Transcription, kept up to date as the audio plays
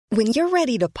When you're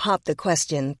ready to pop the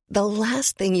question, the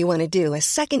last thing you want to do is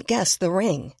second-guess the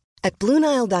ring. At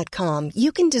BlueNile.com,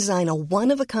 you can design a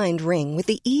one-of-a-kind ring with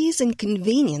the ease and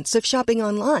convenience of shopping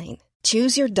online.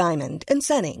 Choose your diamond and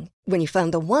setting. When you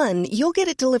find the one, you'll get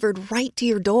it delivered right to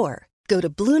your door. Go to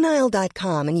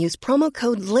BlueNile.com and use promo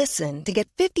code LISTEN to get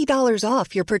 $50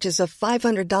 off your purchase of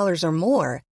 $500 or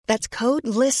more. That's code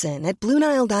LISTEN at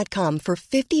BlueNile.com for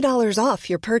 $50 off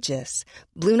your purchase.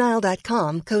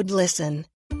 BlueNile.com, code LISTEN.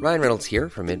 Ryan Reynolds here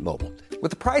from Mint Mobile. With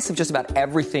the price of just about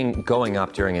everything going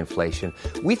up during inflation,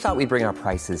 we thought we'd bring our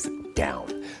prices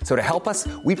down. So to help us,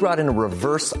 we brought in a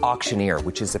reverse auctioneer,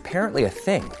 which is apparently a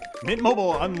thing. Mint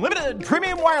Mobile Unlimited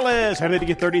Premium Wireless. How to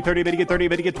get 30, 30, bit to get 30,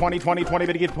 bit to get 20, 20, 20,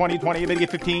 bit to get 20, 20, bit to get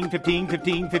 15, 15,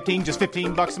 15, 15, just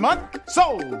 $15 a month?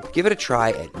 Sold! Give it a try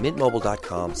at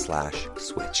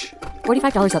mintmobile.com/switch.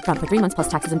 $45 up front for 3 months plus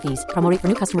taxes and fees. Promo rate for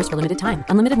new customers for limited time.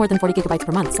 Unlimited more than 40 gigabytes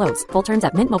per month. Slows full terms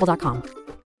at mintmobile.com.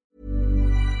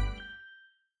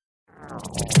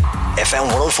 FM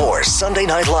 104 Sunday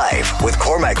Night Live with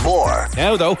Cormac Moore.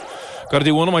 Now, though, got to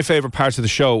do one of my favourite parts of the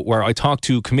show where I talk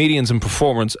to comedians and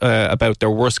performers about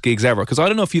their worst gigs ever. Because I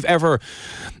don't know if you've ever,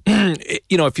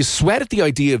 if you sweat at the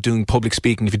idea of doing public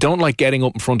speaking, if you don't like getting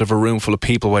up in front of a room full of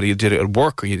people, whether you did it at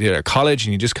work or you did it at college,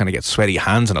 and you just kind of get sweaty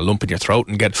hands and a lump in your throat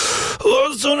and get,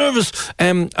 I'm so nervous.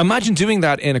 Imagine doing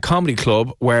that in a comedy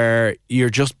club where you're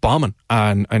just bombing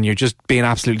and you're just being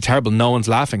absolutely terrible. No one's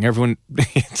laughing. Everyone,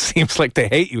 it seems like they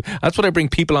hate you. That's what I bring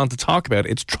people on to talk about.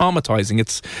 It's traumatizing.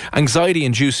 It's anxiety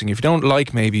inducing. If you don't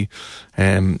like maybe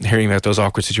hearing about those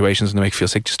awkward situations and they make you feel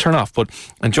sick, just turn off.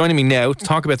 And joining me now to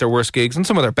talk about their worst gigs and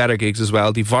some of their better gigs as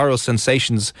well, the viral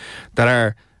sensations that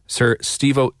are Sir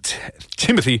Steve-O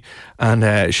Timothy and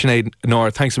Sinead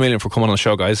Nora. Thanks a million for coming on the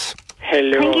show, guys.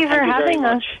 Hello. Thank you for having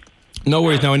us. No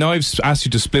worries. Now, I know I've asked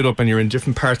you to split up and you're in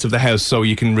different parts of the house so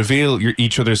you can reveal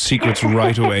each other's secrets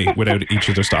right away without each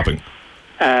other stopping.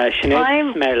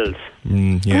 Sinead smells.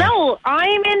 Yeah. No,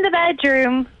 I'm in the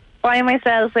bedroom by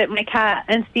myself with my cat,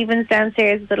 and Stephen's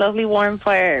downstairs with a lovely warm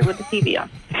fire with the TV on.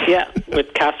 Yeah,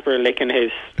 with Casper licking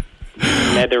his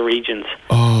nether regions.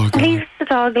 Oh, God. Leave the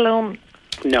dog alone.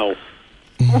 No.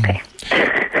 Okay.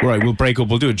 Right, we'll break up.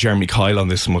 We'll do a Jeremy Kyle on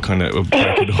this and we'll kind of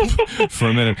break it up for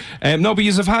a minute. No, but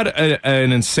you've had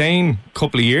an insane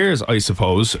couple of years, I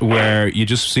suppose, where you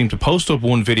just seem to post up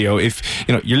one video. If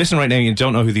you're listening right now and you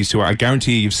don't know who these two are, I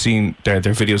guarantee you've seen their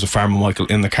videos of Farmer Michael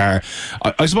in the car.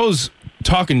 I suppose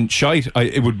talking shite,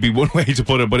 it would be one way to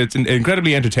put it, but it's an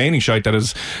incredibly entertaining shite that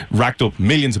has racked up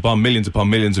millions upon millions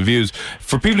upon millions of views.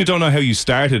 For people who don't know how you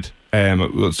started,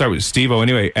 we'll start with Steve-O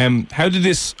anyway. How did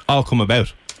this all come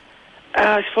about?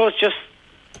 I suppose just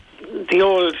the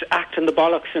old acting the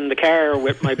bollocks in the car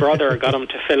with my brother got him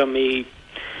to film me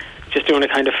just doing a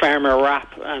kind of farmer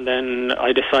rap, and then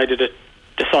I decided to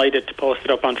post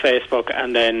it up on Facebook,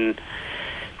 and then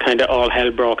kind of all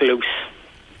hell broke loose.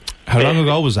 How long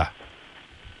ago was that?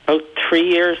 About 3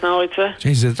 years now, I'd say.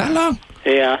 Jesus, is that long?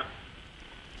 Yeah.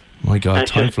 My God,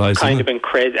 time flies. Kind of been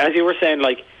crazy. As you were saying,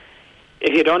 like,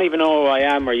 if you don't even know who I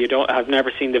am or have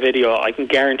never seen the video, I can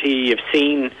guarantee you've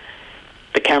seen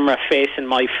the camera facing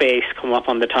my face come up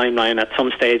on the timeline at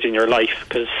some stage in your life,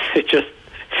 because it just,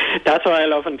 that's why I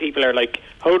love when people are like,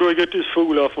 how do I get this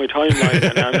fool off my timeline?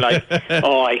 And I'm like,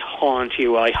 oh, I haunt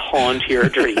your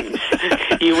dreams.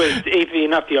 You will,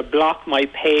 even if you block my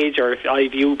page or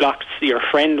if you blocked, your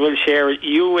friend will share it,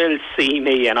 you will see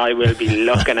me and I will be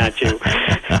looking at you.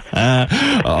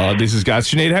 Oh, this is gas.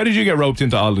 Sinead, how did you get roped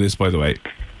into all of this, by the way?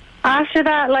 After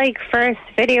that, first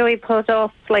video we put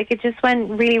up, it just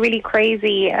went really, really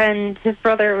crazy, and his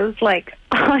brother was like,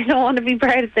 oh, I don't want to be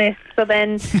part of this. So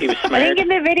then, he was smart. I think in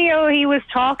the video he was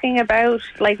talking about,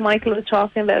 Michael was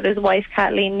talking about his wife,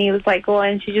 Kathleen, and he was like, why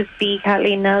don't you just be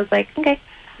Kathleen? And I was like, okay.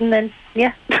 And then,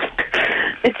 yeah,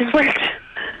 it just worked.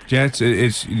 Yeah,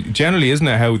 it's generally, isn't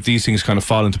it, how these things kind of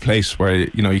fall into place where,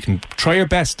 you can try your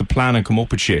best to plan and come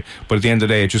up with shit, but at the end of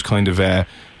the day, it just kind of...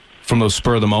 from those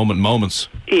spur-of-the-moment moments.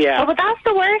 Yeah. Oh, but that's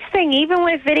the worst thing. Even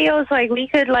with videos, we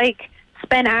could,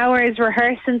 spend hours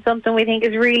rehearsing something we think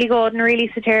is really good and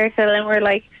really satirical, and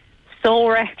we're, so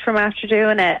wrecked from after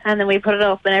doing it, and then we put it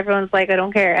up and everyone's like, I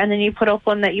don't care, and then you put up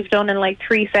one that you've done in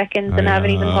 3 seconds and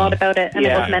haven't even thought about it, and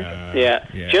it was meant. Yeah,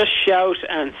 just shout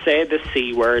and say the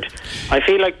C word. I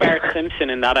feel like Bart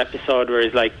Simpson in that episode where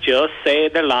he's like, just say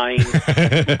the line.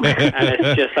 And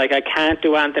it's just I can't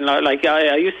do anything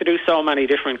I used to do so many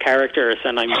different characters,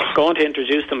 and I'm going to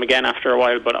introduce them again after a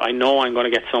while, but I know I'm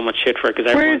going to get so much shit for it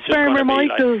because everyone's just going to be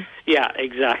Michael? yeah,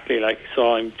 exactly,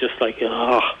 so I'm just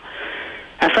oh.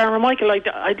 And Farmer Michael,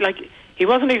 he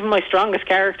wasn't even my strongest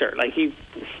character. I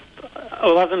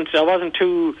wasn't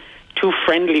too too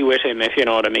friendly with him, if you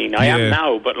know what I mean. I am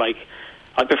now, but like,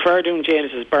 I prefer doing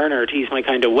James as Bernard. He's my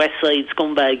kind of West Side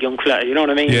scumbag young fella. You know what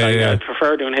I mean? I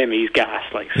prefer doing him. He's gas.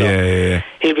 Like, so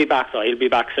he'll be back though. He'll be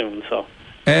back soon. So.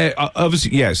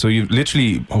 Obviously, yeah. So you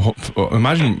literally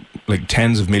imagine like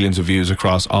tens of millions of views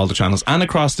across all the channels and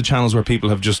across the channels where people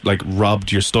have just like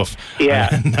robbed your stuff. Yeah,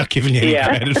 and not giving you any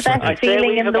credit for it. That's the best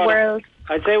feeling in the world.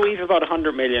 I'd say we've about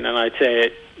 100 million, and I'd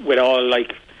say with all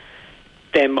like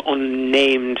them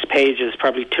unnamed pages,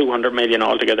 probably 200 million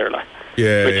altogether. Like, which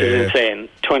is insane.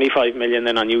 25 million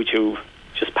then on YouTube,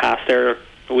 just passed there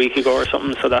a week ago or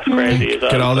something. So that's crazy. As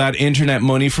well. Get all that internet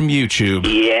money from YouTube.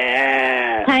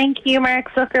 Yeah. Thank you, Mark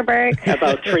Zuckerberg.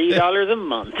 About $3 a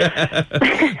month.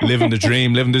 Living the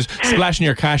dream, splashing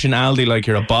your cash in Aldi like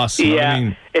you're a boss. You know what I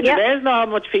mean? It's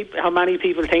amazing how many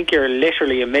people think you're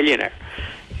literally a millionaire.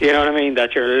 You know what I mean?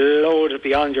 That you're loaded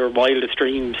beyond your wildest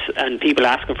dreams, and people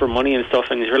asking for money and stuff,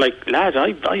 and you're like, lads,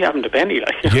 I haven't a penny.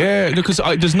 Like, yeah, because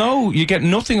you get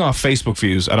nothing off Facebook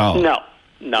views at all.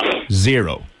 No.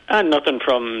 Zero. And nothing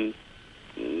from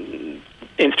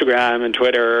Instagram and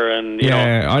Twitter and you know.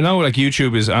 I know. Like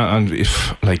YouTube is,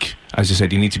 like as you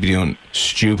said, you need to be doing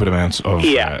stupid amounts of.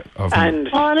 And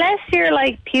unless you're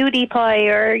like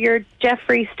PewDiePie or you're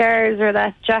Jeffree Stars or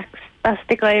that Jack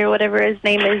Spastic guy or whatever his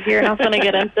name is, you're not going to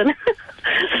get into.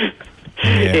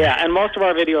 And most of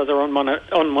our videos are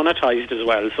unmonetized as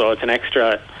well, so it's an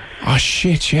extra. Oh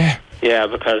shit! Yeah. Yeah,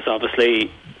 because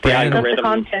obviously the algorithm. The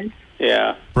content.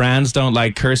 Yeah. Brands don't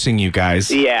like cursing, you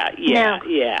guys. Yeah.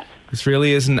 This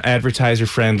really isn't advertiser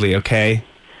friendly, okay?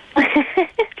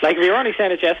 Like we were only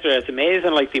saying it yesterday, it's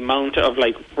amazing like the amount of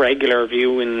like regular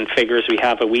viewing figures we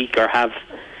have a week or have,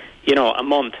 you know, a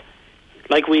month.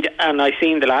 Like and I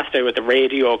seen the last day with the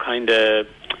radio kind of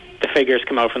the figures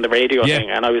come out from the radio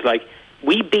thing, and I was like,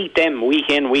 we beat them week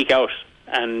in, week out,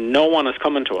 and no one is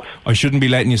coming to us. I shouldn't be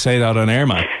letting you say that on air,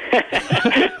 man.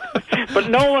 But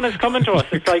no one is coming to us.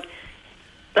 It's like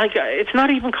it's not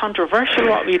even controversial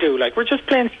what we do. Like we're just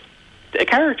playing a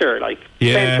character, like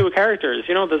playing two characters.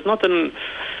 You know, there's nothing.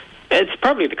 It's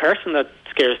probably the cursing that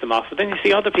scares them off. But then you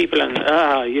see other people, and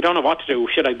you don't know what to do.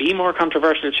 Should I be more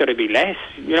controversial? Should I be less?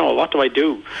 You know, what do I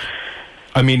do?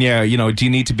 I mean, you know, do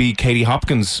you need to be Katie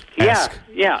Hopkins-esque?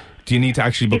 Yeah. Do you need to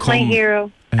actually become... He's my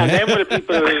hero. And then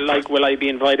will I be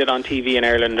invited on TV in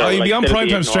Ireland? Or you'll be on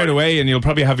primetime straight away, and you'll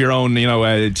probably have your own, you know,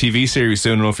 TV series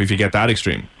soon enough if you get that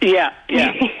extreme. Yeah.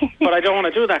 But I don't want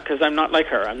to do that because I'm not like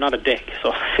her. I'm not a dick,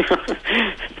 so...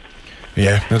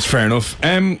 Yeah, that's fair enough.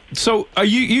 So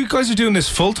you guys are doing this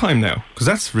full time now? Because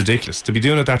that's ridiculous to be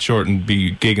doing it that short and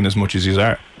be gigging as much as you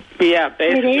are. Yeah,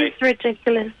 basically. It is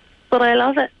ridiculous, but I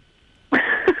love it.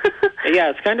 Yeah,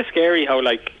 it's kind of scary how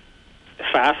like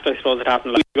fast I suppose it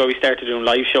happened. Like we started doing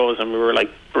live shows and we were like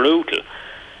brutal,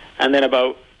 and then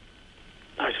about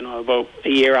a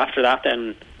year after that,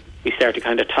 then we started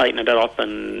kind of tightening it up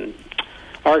and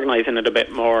organising it a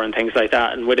bit more and things like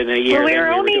that, and within a year... Well, we were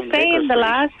only saying the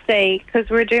last day, because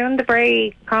we're doing the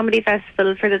Bray Comedy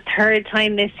Festival for the third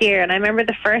time this year, and I remember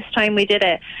the first time we did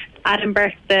it, Adam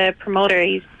Burke, the promoter,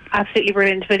 he's absolutely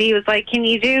brilliant, but he was like, can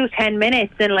you do 10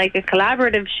 minutes in like a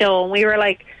collaborative show? And we were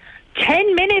like,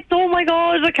 10 minutes? Oh my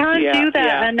God, I can't do that.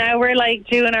 Yeah. And now we're like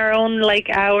doing our own like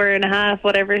hour and a half,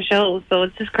 whatever show. So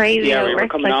it's just crazy. Yeah, we were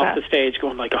coming off the stage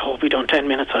going like, I hope we done 10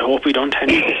 minutes. I hope we done 10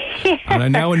 minutes.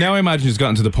 And now I imagine it's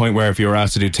gotten to the point where if you were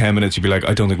asked to do 10 minutes, you'd be like,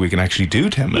 I don't think we can actually do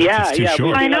 10 minutes. Yeah, it's too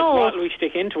short. I know. Like, what will we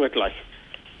stick into it like?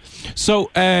 So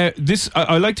I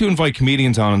like to invite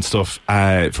comedians on and stuff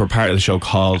for a part of the show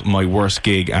called My Worst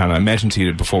Gig, and I mentioned to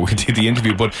you before we did the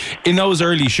interview, but in those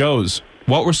early shows,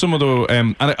 what were some of the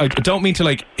and I don't mean to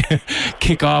like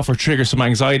kick off or trigger some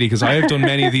anxiety, because I have done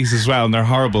many of these as well and they're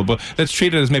horrible, but let's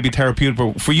treat it as maybe therapeutic.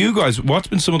 But for you guys, what's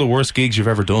been some of the worst gigs you've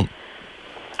ever done?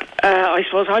 I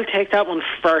suppose I'll take that one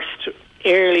first.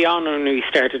 Early on when we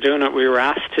started doing it, we were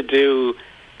asked to do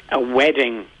a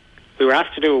wedding.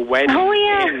 Oh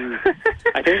yeah. In,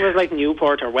 I think it was like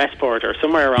Newport or Westport or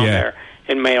somewhere around there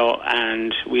in Mayo,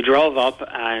 and we drove up,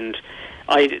 and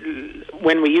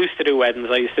when we used to do weddings,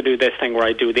 I used to do this thing where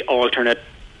I do the alternate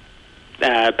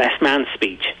best man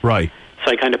speech. Right. So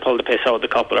I kind of pulled the piss out of the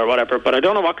couple or whatever, but I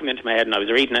don't know what came into my head, and I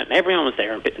was reading it, and everyone was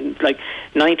there. Like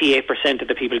 98% of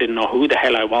the people didn't know who the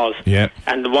hell I was. Yeah.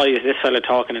 And why is this fella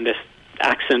talking in this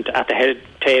accent at the head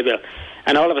table?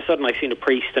 And all of a sudden I seen a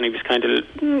priest, and he was kind of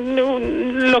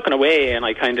looking away, and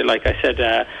I kind of like, I said,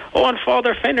 and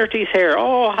Father Finnerty's here.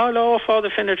 Oh, hello, Father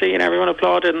Finnerty, and everyone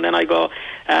applauded. And then I go,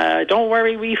 don't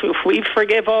worry, we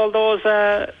forgive all those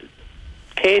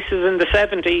cases in the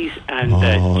 70s. And no.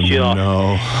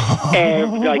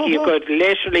 like you could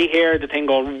literally hear the thing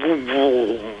go vroom,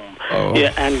 vroom.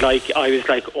 Yeah, and like I was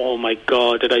like, oh my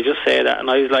God, did I just say that? And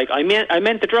I was like, I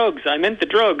meant the drugs.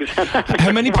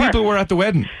 How many people were at the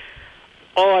wedding?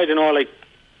 Oh, I don't know, like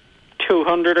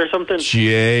 200 or something.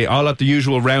 Gee, all at the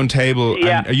usual round table.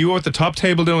 Yeah. And are you at the top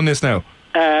table doing this now?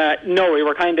 No, we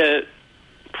were kind of...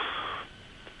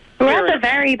 We're at the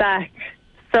very back.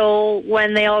 So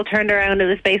when they all turned around, it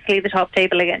was basically the top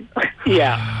table again.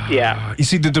 Yeah. You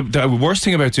see, the worst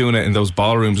thing about doing it in those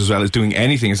ballrooms as well as doing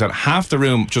anything is that half the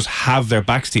room just have their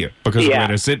backs to you because of where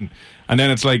they're sitting. And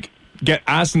then it's like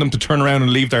asking them to turn around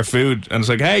and leave their food. And it's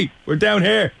like, hey, we're down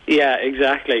here. Yeah,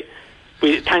 exactly.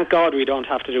 Thank God we don't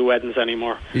have to do weddings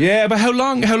anymore. Yeah, but how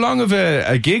long of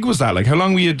a gig was that? Like, how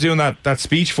long were you doing that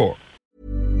speech for?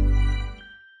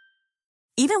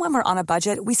 Even when we're on a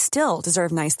budget, we still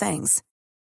deserve nice things.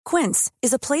 Quince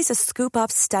is a place to scoop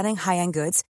up stunning high-end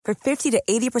goods for 50 to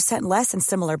 80% less than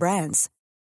similar brands.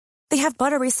 They have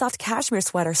buttery soft cashmere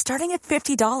sweaters starting at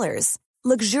 $50,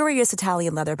 luxurious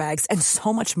Italian leather bags, and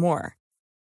so much more.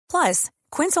 Plus,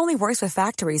 Quince only works with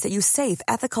factories that use safe,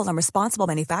 ethical, and responsible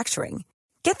manufacturing.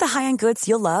 Get the high-end goods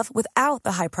you'll love without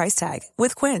the high price tag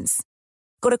with Quince.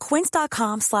 Go to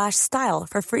quince.com/style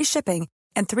for free shipping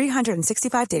and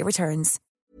 365-day returns.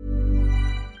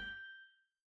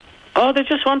 Oh, they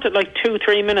just wanted like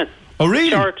 2-3 minutes. Oh, really?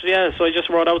 Short, yeah. So I just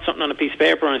wrote out something on a piece of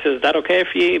paper and I said, is that okay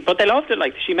for you? But they loved it.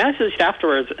 Like, she messaged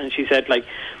afterwards and she said, like,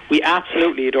 we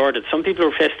absolutely adored it. Some people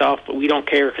were pissed off, but we don't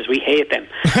care because we hate them.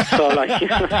 So, like, you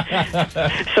know,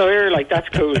 so we were like, that's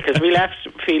cool, because we left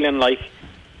feeling like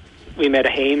we made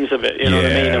a hames of it, you know what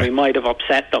I mean? And we might have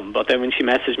upset them. But then when she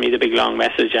messaged me the big long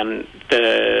message and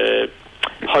the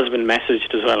husband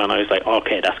messaged as well, and I was like,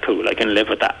 okay, that's cool, I can live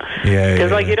with that.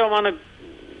 Because like, you don't want to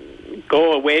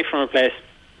go away from a place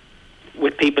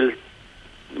with people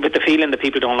with the feeling that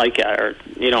people don't like you, or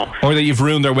you know, or that you've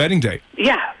ruined their wedding day.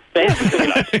 Yeah, basically.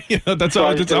 Like. You know, that's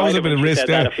always a bit of risk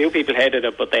there. A few people hated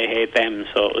it, but they hate them,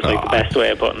 so it was like the best way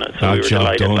of putting it. So we were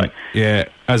delighted. Like. Yeah.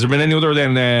 Has there been any other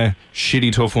than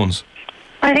shitty tough ones?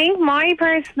 I think my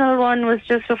personal one was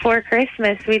just before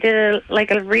Christmas. We did it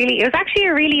was actually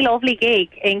a really lovely gig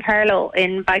in Carlow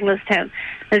in Bagnallstown.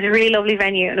 It was a really lovely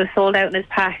venue and it was sold out and it was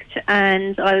packed,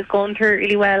 and I was going through it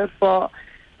really well. But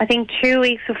I think 2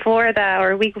 weeks before that, or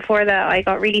a week before that, I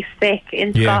got really sick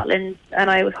in Scotland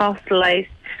and I was hospitalised.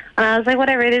 And I was like,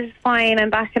 whatever, it is fine. I'm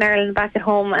back in Ireland, back at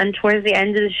home. And towards the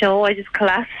end of the show, I just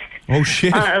collapsed. Oh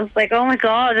shit! And I was like, oh my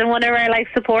God! And one of our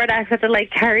support acts had to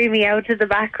carry me out to the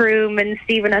back room, and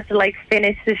Stephen had to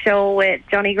finish the show with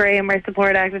Johnny Graham, our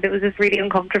support act. It was just really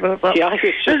uncomfortable. But yeah,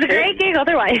 it was a great gig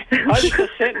otherwise. I was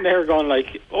just sitting there going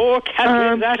oh,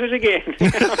 Kathleen's at it again.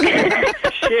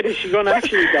 Shit, is she going to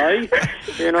actually die?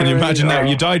 You know, can you imagine that?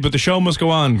 You died, but the show must go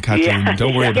on, Kathleen. Yeah.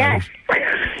 Don't worry about it.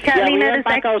 We went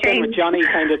back out there with Johnny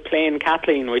kind of playing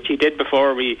Kathleen, which he did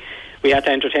before we had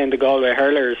to entertain the Galway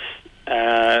Hurlers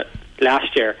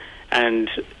last year, and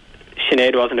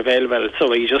Sinead wasn't available,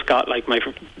 so he just got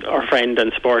our friend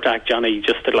and sport act Johnny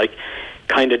just to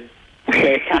kind of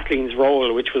play Kathleen's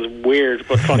role, which was weird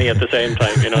but funny at the same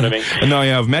time. You know what I mean? No,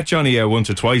 yeah, I've met Johnny once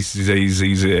or twice.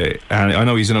 He's and I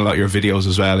know he's in a lot of your videos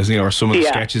as well, isn't he? Or some of the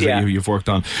sketches that you've worked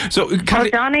on. So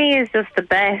Johnny is just the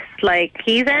best.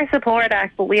 He's our support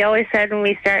act, but we always said when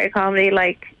we started comedy,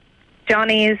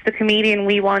 Johnny is the comedian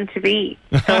we want to be.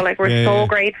 So we're so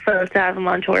grateful to have him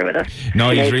on tour with us. No,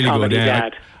 he's really good. Yeah.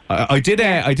 I did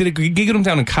a gig with him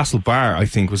down in Castlebar, I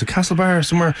think. Was it Castlebar or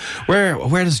somewhere?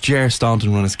 Where does Ger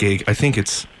Staunton run his gig? I think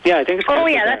it's... Yeah, I think it's... Oh,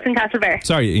 yeah, that's in Castlebar.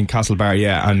 Sorry, in Castlebar,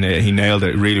 yeah. And he nailed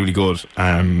it really, really good.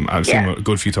 I've seen him a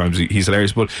good few times. He's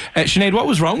hilarious. But Sinead, what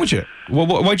was wrong with you?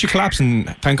 Why'd you collapse? And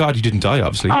thank God you didn't die,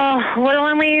 obviously. Oh, well,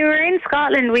 when we were in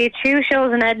Scotland, we had 2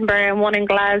 shows in Edinburgh and 1 in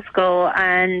Glasgow.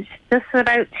 And just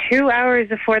about 2 hours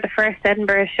before the first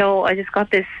Edinburgh show, I just got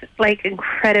this,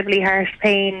 incredibly harsh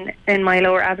pain in my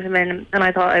lower abdomen. And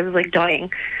I thought I was,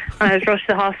 dying. And I was rushed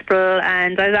to the hospital.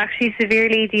 And I was actually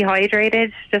severely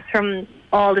dehydrated just from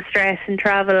all the stress and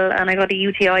travel, and I got a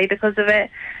UTI because of it.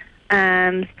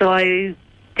 So I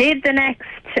did the next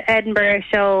Edinburgh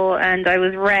show and I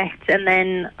was wrecked, and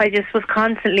then I just was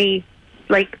constantly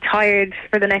tired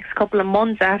for the next couple of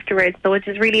months afterwards, so it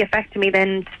just really affected me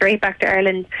then straight back to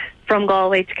Ireland from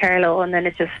Galway to Carlow, and then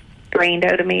it just drained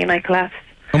out of me and I collapsed.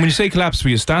 And when you say collapsed, were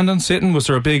you standing, sitting? Was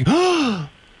there a big...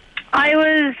 I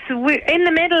was in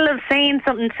the middle of saying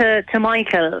something to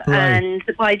Michael, and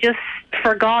I just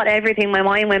forgot everything. My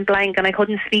mind went blank and I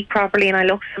couldn't speak properly, and I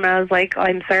looked at him and I was like,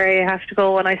 I'm sorry, I have to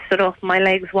go. And I stood up, my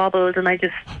legs wobbled and I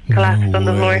just collapsed on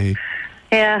the floor.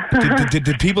 Yeah.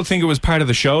 Did people think it was part of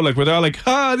the show? Like, were they all like,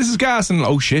 this is gas, and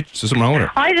oh shit, so something wrong with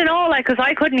her? I don't know, like, because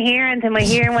I couldn't hear until my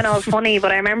hearing went all funny,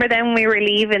 but I remember then when we were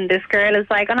leaving, this girl is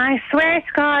like, and I swear to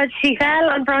God, she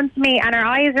fell in front of me and her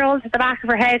eyes rolled to the back of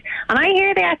her head, and I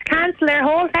hear they had to cancel their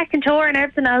whole second tour and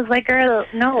everything. I was like, girl,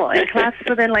 no, I collapsed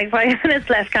within like 5 minutes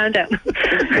left countdown.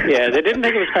 Yeah, they didn't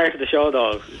think it was part of the show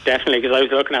though, definitely, because I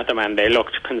was looking at them and they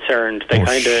looked concerned. They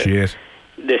shit.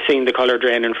 They seen the colour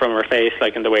draining from her face,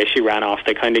 like, in the way she ran off.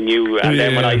 They kind of knew. And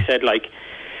then when I said, like,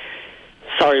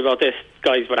 sorry about this,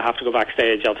 guys, but I have to go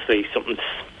backstage, obviously something's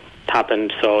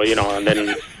happened, so, you know, and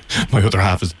then... My other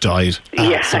half has died.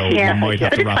 So I might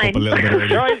have to wrap up a little bit early.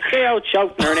 Sure, I'd stay out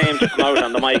shouting her name to come out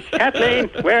on the mic. Kathleen,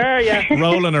 where are you?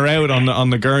 Rolling her out on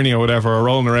the gurney or whatever, or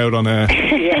rolling her out on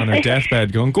a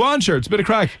deathbed, going, go on, sure, it's a bit of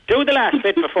crack. Do the last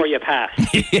bit before you pass.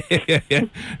 yeah.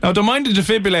 Now, don't mind the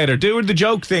defibrillator. Do the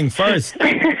joke thing first.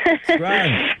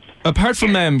 Grand. Apart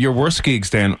from your worst gigs,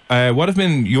 then, what have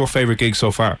been your favourite gigs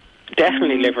so far?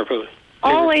 Definitely Liverpool.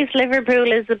 Always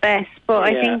Liverpool is the best, but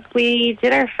I think we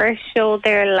did our first show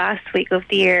there last week of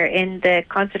the year in the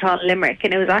concert hall in Limerick,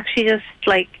 and it was actually just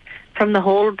like from the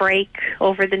whole break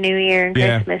over the New Year and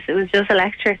Christmas, it was just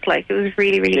electric. Like, it was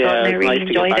really, really good, and I really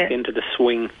enjoyed to get back it. into the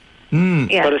swing.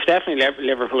 Yeah. But it's definitely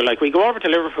Liverpool. Like, we go over to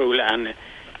Liverpool and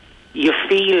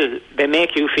they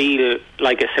make you feel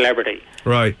like a celebrity.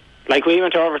 Right. Like, we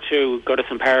went over to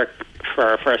Goodison Park for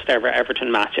our first ever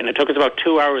Everton match, and it took us about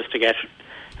 2 hours to get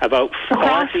about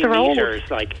 40 metres,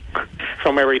 like,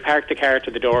 from where we parked the car to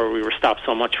the door. We were stopped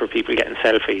so much for people getting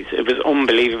selfies. It was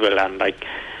unbelievable, and like,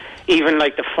 even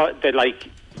like the like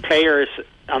players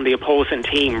on the opposing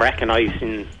team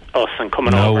recognising us and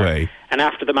coming over. No way. And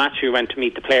after the match, we went to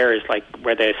meet the players, like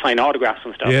where they sign autographs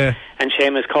and stuff. Yeah. And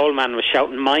Seamus Coleman was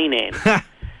shouting my name.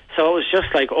 So it was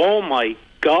just like, oh my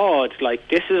God, like,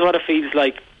 this is what it feels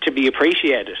like to be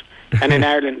appreciated. And in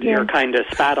Ireland, you're kind of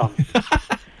spat on.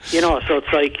 You know, so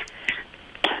it's like,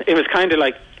 it was kind of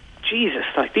like, Jesus,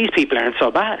 like, these people aren't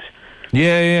so bad.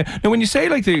 Yeah. Now, when you say,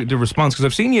 like, the response, because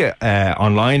I've seen you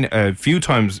online a few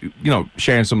times, you know,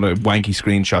 sharing some of the wanky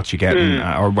screenshots you get,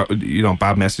 or, you know,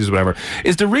 bad messages or whatever.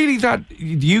 Is there really that, do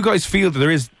you guys feel that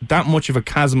there is that much of a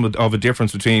chasm of a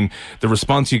difference between the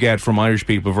response you get from Irish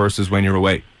people versus when you're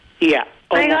away? Yeah.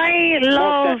 Like, I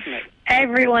love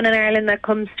everyone in Ireland that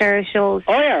comes to our shows.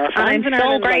 Oh, yeah, our fans and in I'm so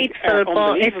Ireland, grateful, like, but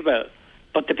unbelievable.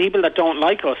 But the people that don't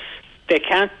like us, they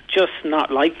can't just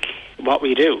not like what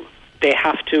we do. They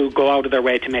have to go out of their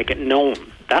way to make it known.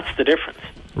 That's the difference.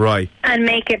 Right. And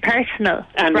make it personal,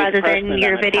 and rather than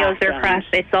your videos are crap.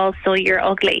 It's also you're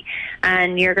ugly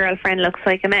and your girlfriend looks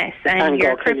like a mess and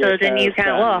you're crippled and you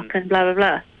can't walk and blah blah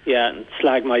blah. Yeah, and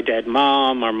slag my dead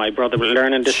mom or my brother with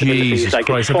learning disabilities. Jesus like,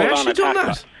 Christ, have they actually done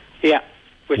that? Yeah,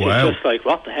 which is just like,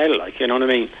 what the hell, like, you know what I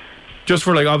mean? Just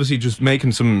for, like, obviously just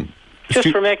making some... Just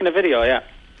for making a video, yeah.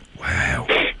 Wow.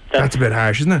 That's a bit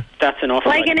harsh, isn't it? That's enough.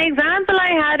 Like, an example I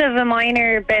had of a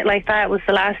minor bit like that was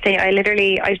the last day I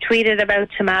tweeted about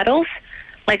tomatoes.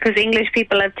 Like, because English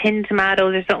people have tinned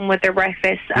tomatoes or something with their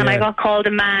breakfast, and I got called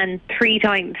a man 3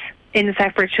 times in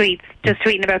separate tweets, just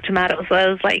tweeting about tomatoes. So I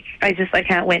was like, I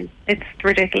can't win. It's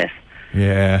ridiculous.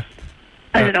 Yeah.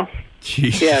 I don't know.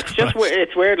 Jesus yeah, it's Christ. just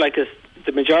it's weird, like, 'cause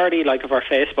the majority, like, of our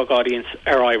Facebook audience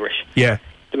are Irish. Yeah.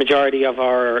 The majority of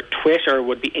our Twitter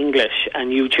would be English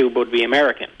and YouTube would be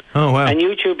American. Oh, wow. And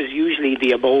YouTube is usually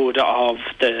the abode of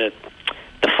the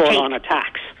full-on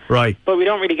attacks. Right. But we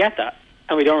don't really get that.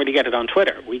 And we don't really get it on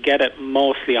Twitter. We get it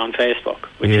mostly on Facebook,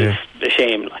 which is a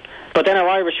shame. Like. But then our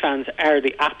Irish fans are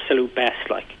the absolute best.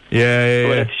 Like. Yeah.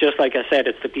 But it's just like I said,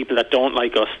 it's the people that don't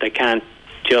like us. They can't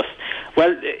just...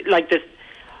 Well, like this...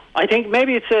 I think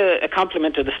maybe it's a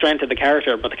compliment to the strength of the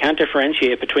character, but they can't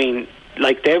differentiate between...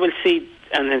 Like, they will see...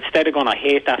 And instead of going, I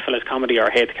hate that fella's comedy or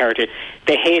I hate the character,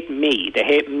 they hate me. They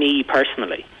hate me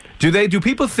personally. Do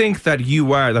people think that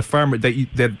you are the farmer, that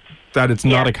it's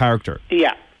not a character?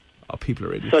 Yeah. Oh, people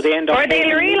are idiots. So they end up... Or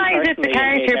they'll realise it's a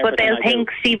character, but they'll think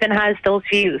Stephen has those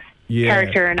views,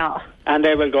 character or not. And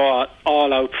they will go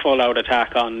all out, full out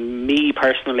attack on me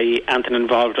personally, anything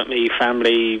involved with me,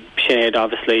 family, Sinead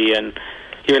obviously, and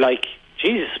you're like,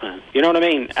 Jesus, man, you know what I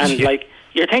mean? And like,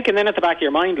 you're thinking then at the back of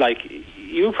your mind, like,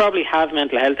 you probably have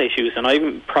mental health issues and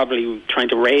I'm probably trying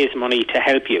to raise money to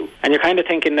help you. And you're kind of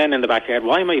thinking then in the back of your head,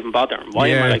 why am I even bothering? Why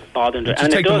am I like bothering?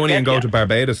 Just take the money and go to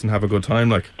Barbados and have a good time,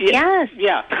 like. Yes.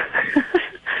 Yeah.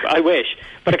 I wish.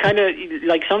 But it kind of,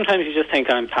 like, sometimes you just think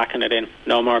I'm packing it in.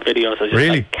 No more videos. I just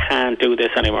like, can't do this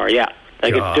anymore. Yeah.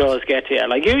 Like, it does get to you.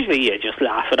 Like, usually you just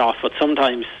laugh it off, but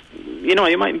sometimes, you know,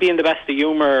 you might be in the best of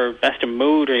humour, best of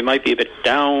mood, or you might be a bit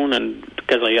down, and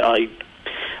because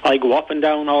I go up and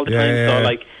down all the time, so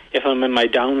like if I'm in my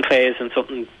down phase and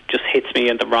something just hits me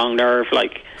in the wrong nerve,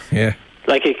 like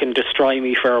it can destroy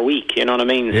me for a week. You know what I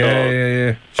mean?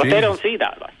 Yeah. But they don't see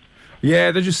that. Like,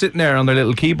 yeah, they're just sitting there on their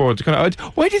little keyboards.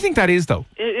 Why do you think that is, though?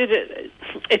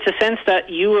 It's a sense that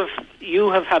you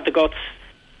have had the guts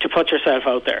to put yourself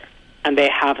out there, and they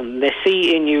haven't. They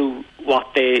see in you what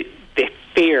they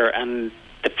fear, and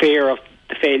the fear of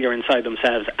the failure inside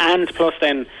themselves. And plus,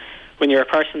 then, when you're a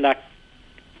person that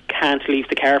can't leave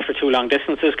the car for too long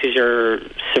distances because you're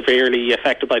severely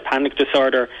affected by panic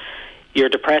disorder, you're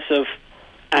depressive,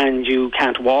 and you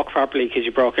can't walk properly because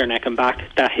you broke your neck and back,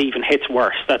 that even hits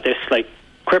worse, that this like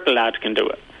crippled lad can do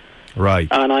it. Right.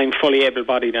 And I'm fully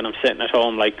able-bodied and I'm sitting at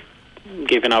home like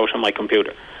giving out on my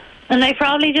computer. And I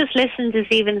probably just listen to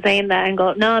Stephen saying that and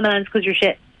go, no, it's because you're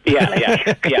shit. Yeah.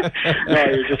 No,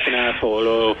 you're just an asshole.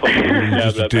 Oh, fucking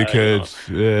just a dickhead.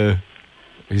 Yeah.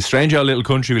 It's a strange how little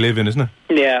country we live in, isn't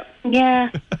it? Yeah.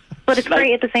 But it's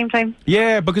great at the same time.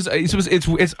 Yeah, because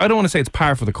it's I don't want to say it's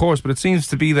par for the course, but it seems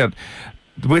to be that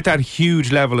with that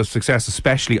huge level of success,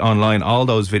 especially online, all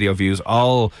those video views,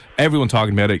 everyone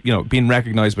talking about it, you know, being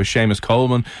recognised by Seamus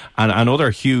Coleman and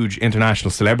other huge international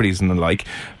celebrities and the like.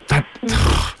 That,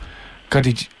 God,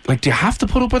 do you have to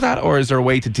put up with that, or is there a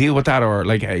way to deal with that, or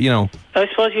like, you know? I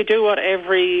suppose you do what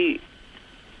every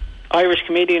Irish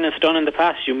comedian has done in the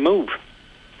past. You move.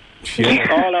 Yeah.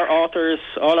 All our authors,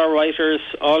 all our writers,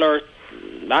 all our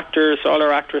actors, all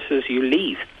our actresses, you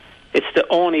leave. It's the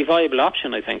only viable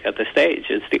option, I think, at this stage.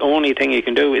 It's the only thing you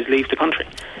can do is leave the country.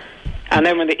 And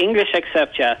then when the English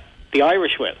accept you, the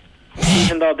Irish will,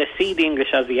 even though they see the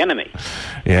English as the enemy.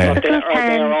 Yeah. But they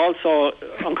are also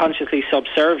unconsciously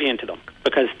subservient to them,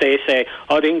 because they say,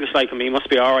 the English like him, he must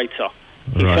be all right, so.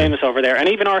 He's famous over there. And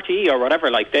even RTE or whatever,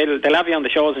 like, they'll have you on the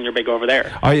shows and you're big over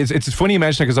there. It's funny you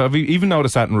mention it, because I've even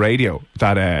noticed that in radio,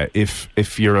 that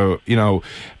if you're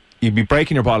you'd be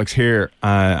breaking your bollocks here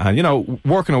and, you know,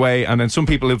 working away, and then some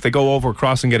people, if they go over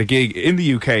across and get a gig in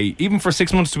the UK, even for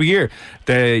 6 months to a year,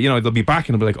 they'll be back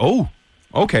and they'll be like, oh,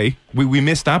 okay, we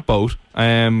missed that boat,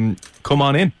 come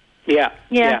on in. Yeah.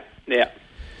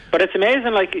 But it's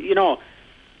amazing, like, you know,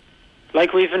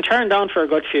 like, we've been turned down for a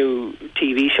good few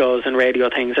TV shows and radio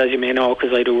things, as you may know,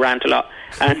 because I do rant a lot,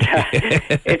 and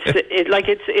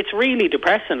it's really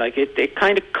depressing. Like, it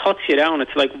kind of cuts you down.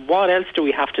 It's like, what else do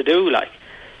we have to do? Like,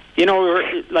 you know,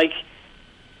 we're like,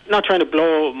 not trying to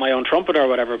blow my own trumpet or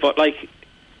whatever, but like,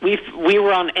 we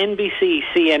were on NBC,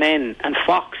 CNN, and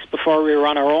Fox before we were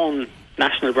on our own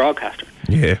national broadcaster.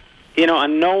 Yeah, you know,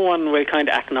 and no one will kind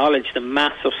of acknowledge the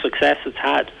massive success it's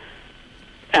had.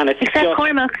 And it's except just,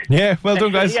 Cormac. Yeah, well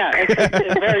done, guys. Yeah,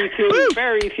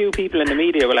 very few people in the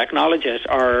media will acknowledge it,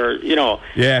 or, you know,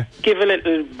 give a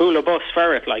little bula bus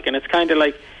for it. Like, and it's kind of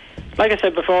like I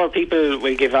said before, people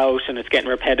will give out and it's getting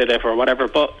repetitive or whatever.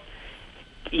 But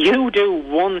you do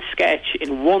one sketch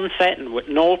in one setting with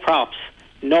no props,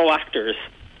 no actors,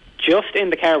 just in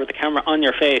the car with the camera on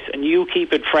your face, and you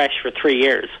keep it fresh for 3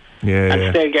 years,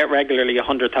 and still get regularly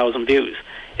 100,000 views.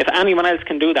 If anyone else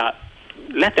can do that,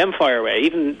 let them fire away.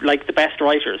 Even like the best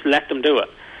writers, let them do it,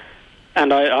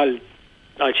 and I'll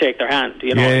shake their hand.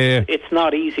 You know, it's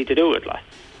not easy to do it. Like,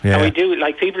 and we do.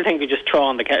 Like, people think we just throw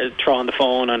on the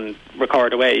phone and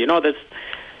record away. You know, there's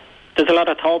a lot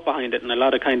of thought behind it, and a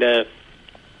lot of kind of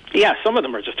some of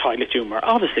them are just toilet humour.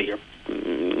 Obviously, you're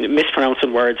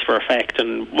mispronouncing words for effect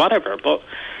and whatever, but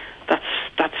that's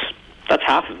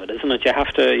half of it, isn't it? You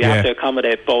have to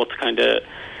accommodate both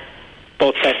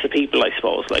sets of people, I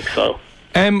suppose. Like, so.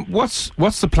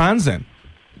 What's the plans then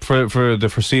for the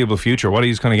foreseeable future? What are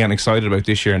you kind of getting excited about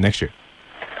this year and next year?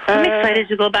 I'm excited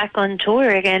to go back on tour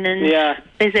again and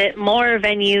visit more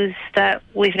venues that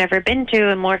we've never been to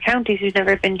and more counties we've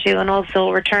never been to, and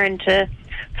also return to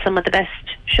some of the best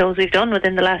shows we've done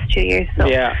within the last 2 years. So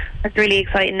that's really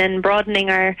exciting, and broadening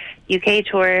our UK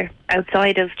tour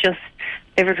outside of just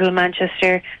Liverpool,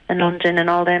 Manchester and London and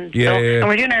all them. And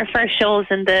we're doing our first shows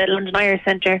in the London Irish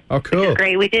Centre. Oh, cool. Which is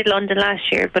great. We did London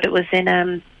last year, but it was in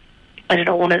I don't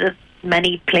know, one of the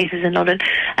many places in London.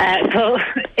 So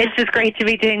it's just great to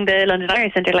be doing the London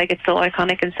Irish Centre. Like, it's so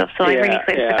iconic and stuff, so I'm really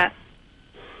excited for that.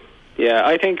 Yeah,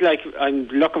 I think, like, I'm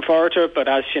looking forward to it, but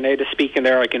as Sinead is speaking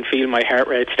there, I can feel my heart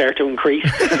rate start to increase.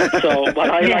 So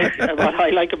what I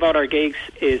like about our gigs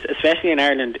is, especially in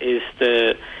Ireland, is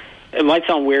it might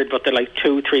sound weird, but they're like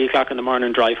 2-3 o'clock in the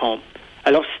morning drive home.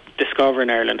 I love discovering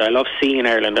Ireland. I love seeing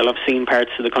Ireland. I love seeing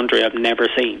parts of the country I've never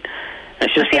seen.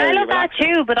 It's just I love that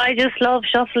too, but I just love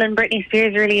shuffling Britney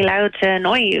Spears really loud to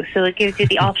annoy you, so it gives you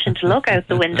the option to look out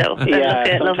the window and look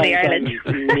at lovely Ireland.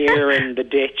 I'm near in the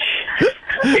ditch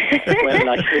Well,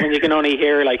 like when you can only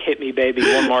hear like "hit me, baby,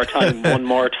 one more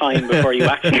time" before you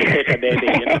actually hit a baby,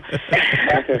 you know.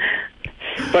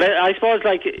 But I suppose,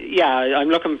 like, yeah, I'm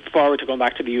looking forward to going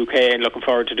back to the UK and looking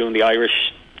forward to doing the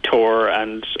Irish tour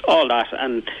and all that.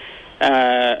 And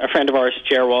a friend of ours,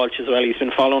 Ger Walsh, as well, he's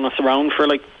been following us around for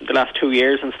like the last 2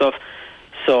 years and stuff.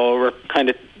 So we're kind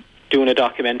of doing a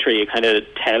documentary, kind of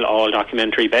tell-all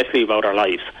documentary, basically about our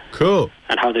lives. Cool.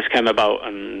 And how this came about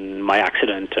and my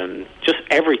accident and just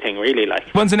everything, really. Like,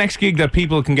 when's the next gig that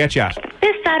people can get you at?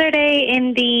 This Saturday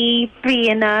in the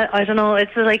I don't know,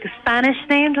 it's like a Spanish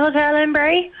named hotel in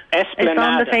Bray.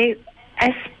 Esplanade.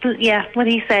 Yeah, what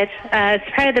he said.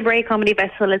 It's part of the Bray Comedy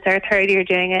Festival. It's our 3rd year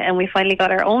doing it, and we finally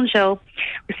got our own show.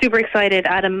 We're super excited.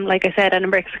 Adam, like I said, Adam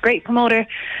Brick's a great promoter.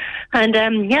 And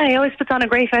yeah, he always puts on a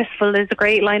great festival. There's a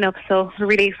great lineup, so we're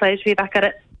really excited to be back at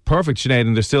it. Perfect, Sinead.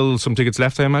 And there's still some tickets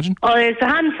left, I imagine? Oh, there's a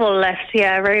handful left,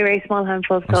 yeah, a very, very small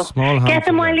handful. So get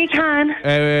them while you can.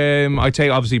 I'd say,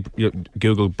 obviously,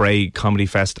 Google Bray Comedy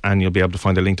Fest and you'll be able to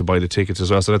find a link to buy the tickets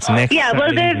as well. So that's next Yeah, well,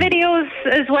 Saturday the videos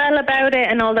as well about it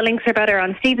and all the links are better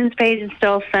on Stephen's page and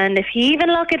stuff. And if you even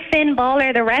look at Finn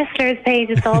Baller, the wrestler's page,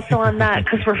 it's also on that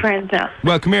because we're friends now.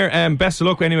 Well, come here. Best of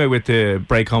luck anyway with the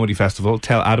Bray Comedy Festival.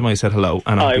 Tell Adam I said hello.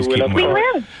 And I will. We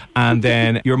will. And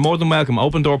then you're more than welcome.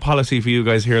 Open door policy for you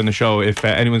guys here on the show. If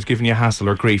anyone's giving you hassle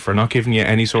or grief or not giving you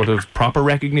any sort of proper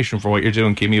recognition for what you're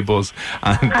doing, give me a buzz.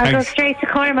 And I'll go straight to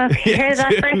Cormac. Hear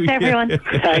that first, everyone.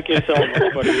 Thank you so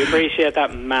much, buddy. We appreciate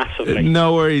that massively.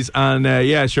 No worries. And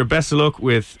yeah, sure, best of luck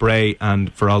with Bray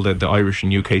and for all the Irish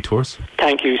and UK tours.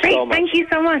 Thank you so much. Thank you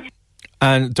so much.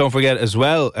 And don't forget as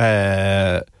well,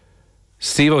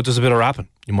 Steve-O does a bit of rapping.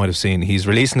 You might have seen. He's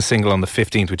releasing a single on the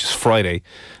 15th, which is Friday.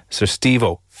 Sir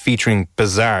Steve-O featuring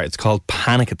Bizarre. It's called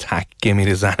Panic Attack, Give Me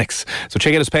the Xanax. So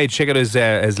check out his page, check out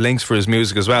his links for his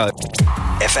music as well.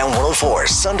 FM 104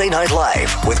 Sunday Night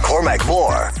Live with Cormac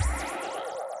Moore.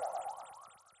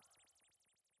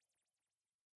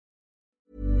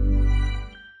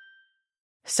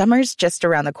 Summer's just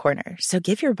around the corner, so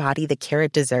give your body the care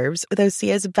it deserves with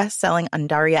Osea's best-selling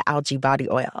Undaria Algae Body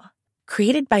Oil.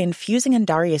 Created by infusing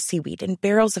Undaria seaweed in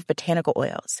barrels of botanical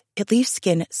oils, it leaves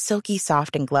skin silky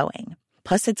soft and glowing.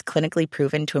 Plus, it's clinically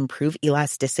proven to improve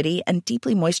elasticity and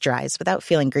deeply moisturize without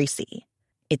feeling greasy.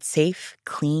 It's safe,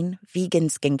 clean, vegan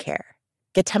skincare.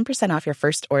 Get 10% off your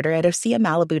first order at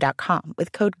OseaMalibu.com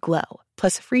with code GLOW,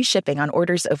 plus free shipping on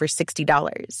orders over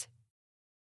 $60.